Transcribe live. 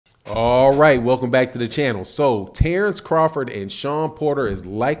All right, welcome back to the channel. So Terence Crawford and Shawn Porter is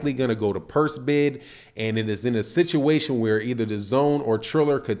likely going to go to purse bid, and it is in a situation where either the Zone or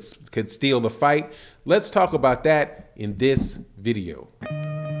Triller could steal the fight. Let's talk about that in this video.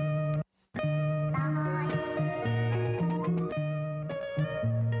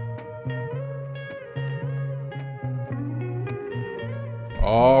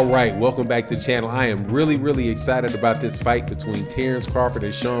 All right, welcome back to the channel. I am really excited about this fight between Terence Crawford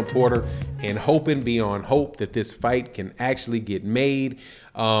and Shawn Porter, and hoping beyond hope that this fight can actually get made.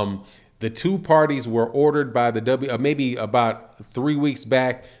 The two parties were ordered by the maybe about 3 weeks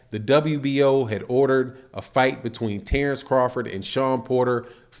back. The WBO had ordered a fight between Terence Crawford and Shawn Porter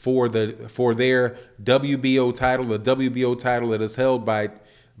for their WBO title, the WBO title that is held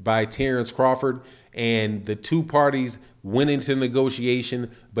by Terence Crawford. And the two parties went into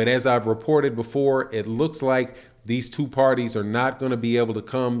negotiation, but as I've reported before, it looks like these two parties are not going to be able to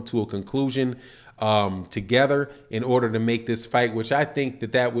come to a conclusion together in order to make this fight, which I think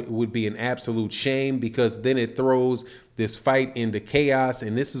that would be an absolute shame, because then it throws this fight into chaos.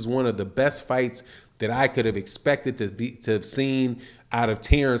 And this is one of the best fights that I could have expected to have seen out of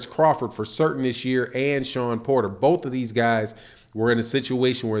Terence Crawford for certain this year, and Shawn Porter. Both of these guys were in a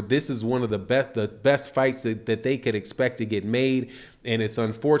situation where this is one of the best fights that they could expect to get made. And it's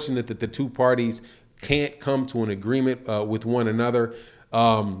unfortunate that the two parties can't come to an agreement with one another.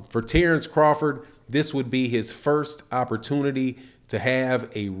 For Terence Crawford, this would be his first opportunity to have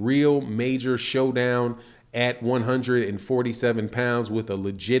a real major showdown at 147 pounds with a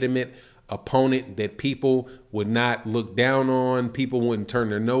legitimate opponent that people would not look down on, people wouldn't turn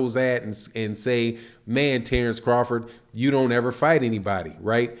their nose at and say, man, Terence Crawford, you don't ever fight anybody,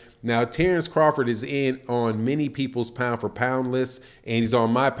 right? Now, Terence Crawford is on many people's pound for pound list, and he's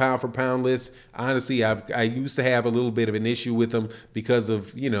on my pound for pound list. Honestly, I used to have a little bit of an issue with him because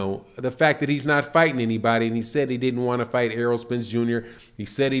of, you know, the fact that he's not fighting anybody. And he said he didn't want to fight Errol Spence Jr. He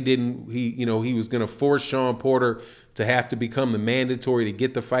said he was going to force Shawn Porter to have to become the mandatory to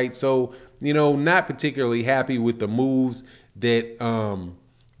get the fight. So, you know, not particularly happy with the moves that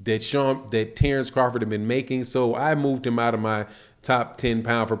Terence Crawford had been making. So I moved him out of my top 10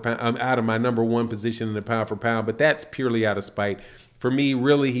 pound for pound, out of my #1 position in the pound for pound, but that's purely out of spite. For me,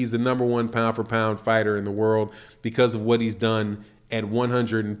 really, he's the #1 pound for pound fighter in the world because of what he's done at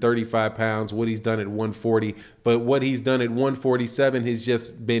 135 pounds, what he's done at 140, but what he's done at 147 has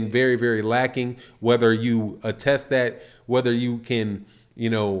just been very lacking. Whether you attest that, whether you can,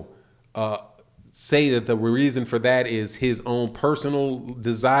 you know, say that the reason for that is his own personal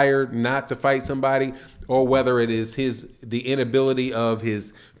desire not to fight somebody, or whether it is the inability of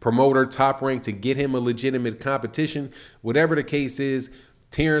his promoter, Top Rank, to get him a legitimate competition. Whatever the case is,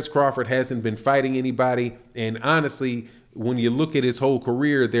 Terence Crawford hasn't been fighting anybody. And honestly, when you look at his whole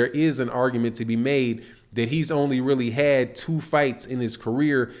career, there is an argument to be made that he's only really had 2 fights in his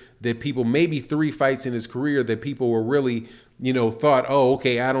career, that people, maybe 3 fights in his career, that people were really, you know, thought, oh,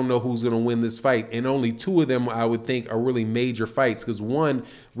 okay, I don't know who's going to win this fight. And only 2 of them I would think are really major fights, because one,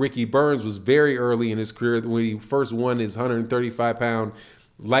 Ricky Burns, was very early in his career when he first won his 135-pound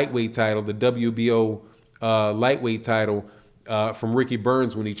lightweight title, the WBO lightweight title from Ricky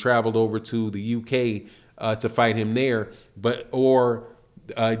Burns when he traveled over to the UK to fight him there. Or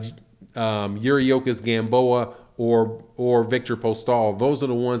Yuriokas Gamboa or Victor Postal. Those are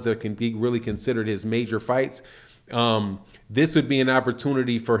the ones that can be really considered his major fights. This would be an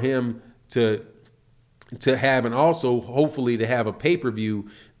opportunity for him to have, and also hopefully to have, a pay-per-view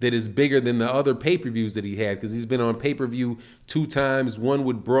that is bigger than the other pay-per-views that he had, because he's been on pay-per-view 2 times, one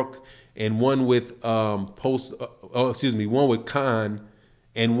with Brook and one with one with Khan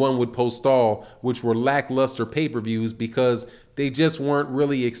and one with Postal, which were lackluster pay-per-views because they just weren't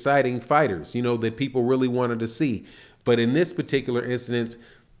really exciting fighters, you know, that people really wanted to see. But in this particular instance,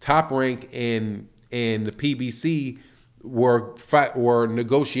 Top Rank and the PBC were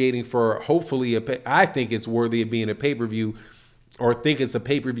negotiating for, hopefully, I think it's worthy of being a pay-per-view, or think it's a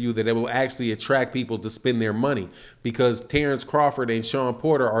pay-per-view that it will actually attract people to spend their money, because Terence Crawford and Shawn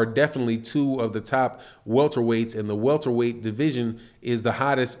Porter are definitely 2 of the top welterweights, and the welterweight division is the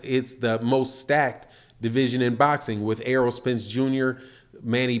hottest. It's the most stacked division in boxing, with Errol Spence Jr.,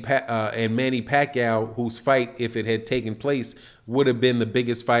 Manny Pacquiao, whose fight, if it had taken place, would have been the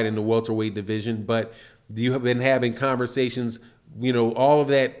biggest fight in the welterweight division. But you have been having conversations, you know, all of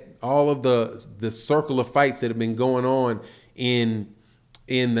the circle of fights that have been going on in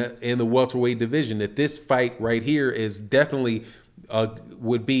the welterweight division, that this fight right here is definitely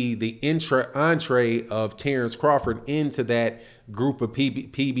would be the entree of Terence Crawford into that group of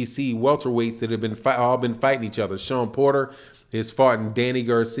PBC welterweights that have been all been fighting each other. Shawn Porter has fought in Danny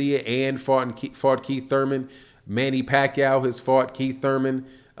Garcia and fought Keith Thurman. Manny Pacquiao has fought Keith Thurman.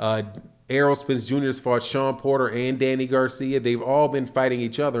 Errol Spence Jr. has fought Shawn Porter and Danny Garcia. They've all been fighting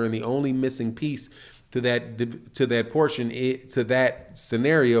each other, and the only missing piece to that portion, to that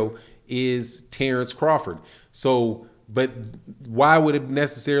scenario, is Terence Crawford. So, but why would it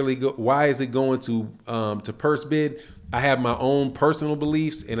necessarily go? Why is it going to purse bid? I have my own personal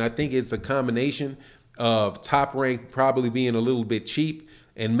beliefs, and I think it's a combination of Top Rank probably being a little bit cheap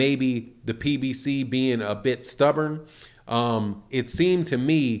and maybe the PBC being a bit stubborn. It seemed to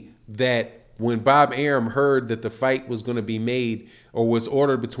me that when Bob Arum heard that the fight was going to be made or was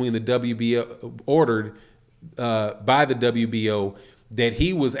ordered between the WBO, by the WBO, that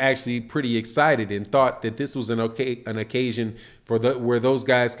he was actually pretty excited and thought that this was an occasion for where those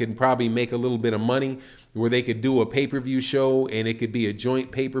guys could probably make a little bit of money, where they could do a pay-per-view show, and it could be a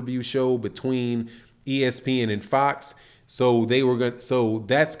joint pay-per-view show between ESPN and Fox. So they were going. So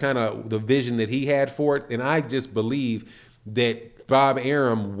that's kind of the vision that he had for it, and I just believe that Bob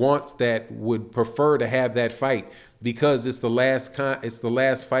Arum would prefer to have that fight because it's the last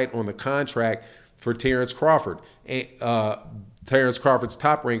fight on the contract for Terence Crawford. Terence Crawford's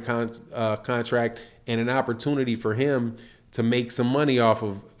Top Rank contract, and an opportunity for him to make some money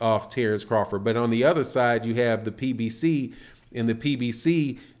off Terence Crawford. But on the other side, you have the PBC, and the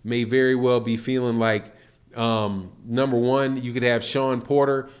PBC may very well be feeling like, number one, you could have Shawn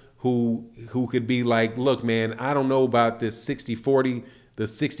Porter, who could be like, look, man, I don't know about this 60-40, the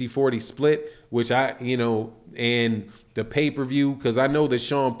 60-40 split, which and the pay-per-view, because I know that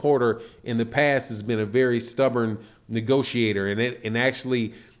Shawn Porter in the past has been a very stubborn negotiator, and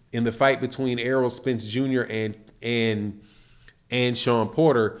actually in the fight between Errol Spence Jr. and Shawn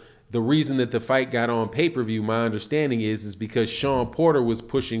Porter, the reason that the fight got on pay-per-view, my understanding is because Shawn Porter was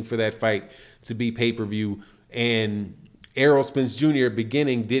pushing for that fight to be pay-per-view, and Errol Spence Jr. at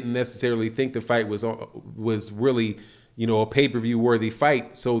beginning didn't necessarily think the fight was really, a pay-per-view worthy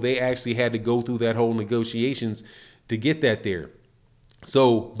fight. So they actually had to go through that whole negotiations to get that there.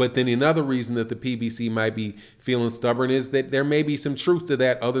 So, but then another reason that the PBC might be feeling stubborn is that there may be some truth to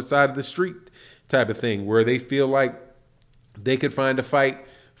that other side of the street type of thing, where they feel like they could find a fight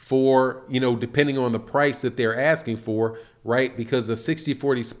for, depending on the price that they're asking for, right? Because a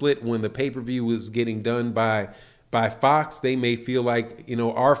 60-40 split, when the pay-per-view is getting done by Fox, they may feel like,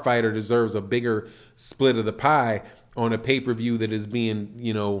 our fighter deserves a bigger split of the pie on a pay-per-view that is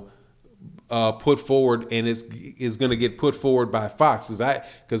being, put forward and is going to get put forward by Fox.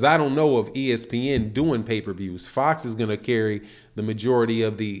 Because I don't know of ESPN doing pay-per-views. Fox is going to carry the majority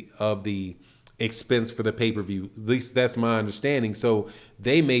of the expense for the pay-per-view. At least that's my understanding. So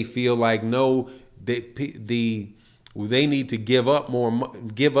they may feel like, no, they need to give up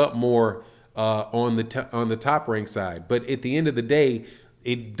more on the Top Rank side. But at the end of the day,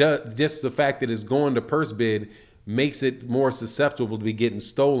 it does, just the fact that it's going to purse bid makes it more susceptible to be getting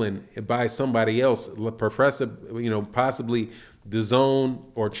stolen by somebody else, possibly DAZN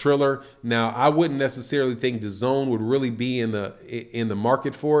or Triller. Now, I wouldn't necessarily think DAZN would really be in the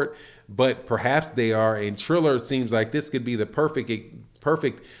market for it, but perhaps they are. And Triller seems like this could be the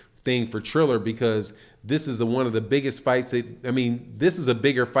perfect thing for Triller, because this is one of the biggest fights this is a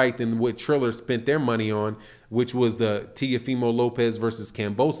bigger fight than what Triller spent their money on, which was the Teofimo Lopez versus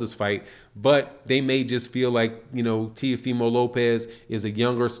Kambosos fight. But they may just feel like, Teofimo Lopez is a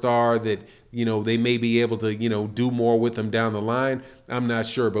younger star that, they may be able to, do more with him down the line. I'm not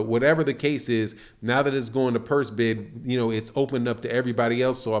sure. But whatever the case is, now that it's going to purse bid, it's opened up to everybody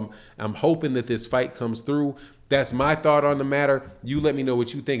else. So I'm hoping that this fight comes through. That's my thought on the matter. You let me know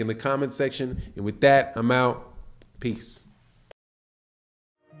what you think in the comment section. And with that, I'm out. Peace.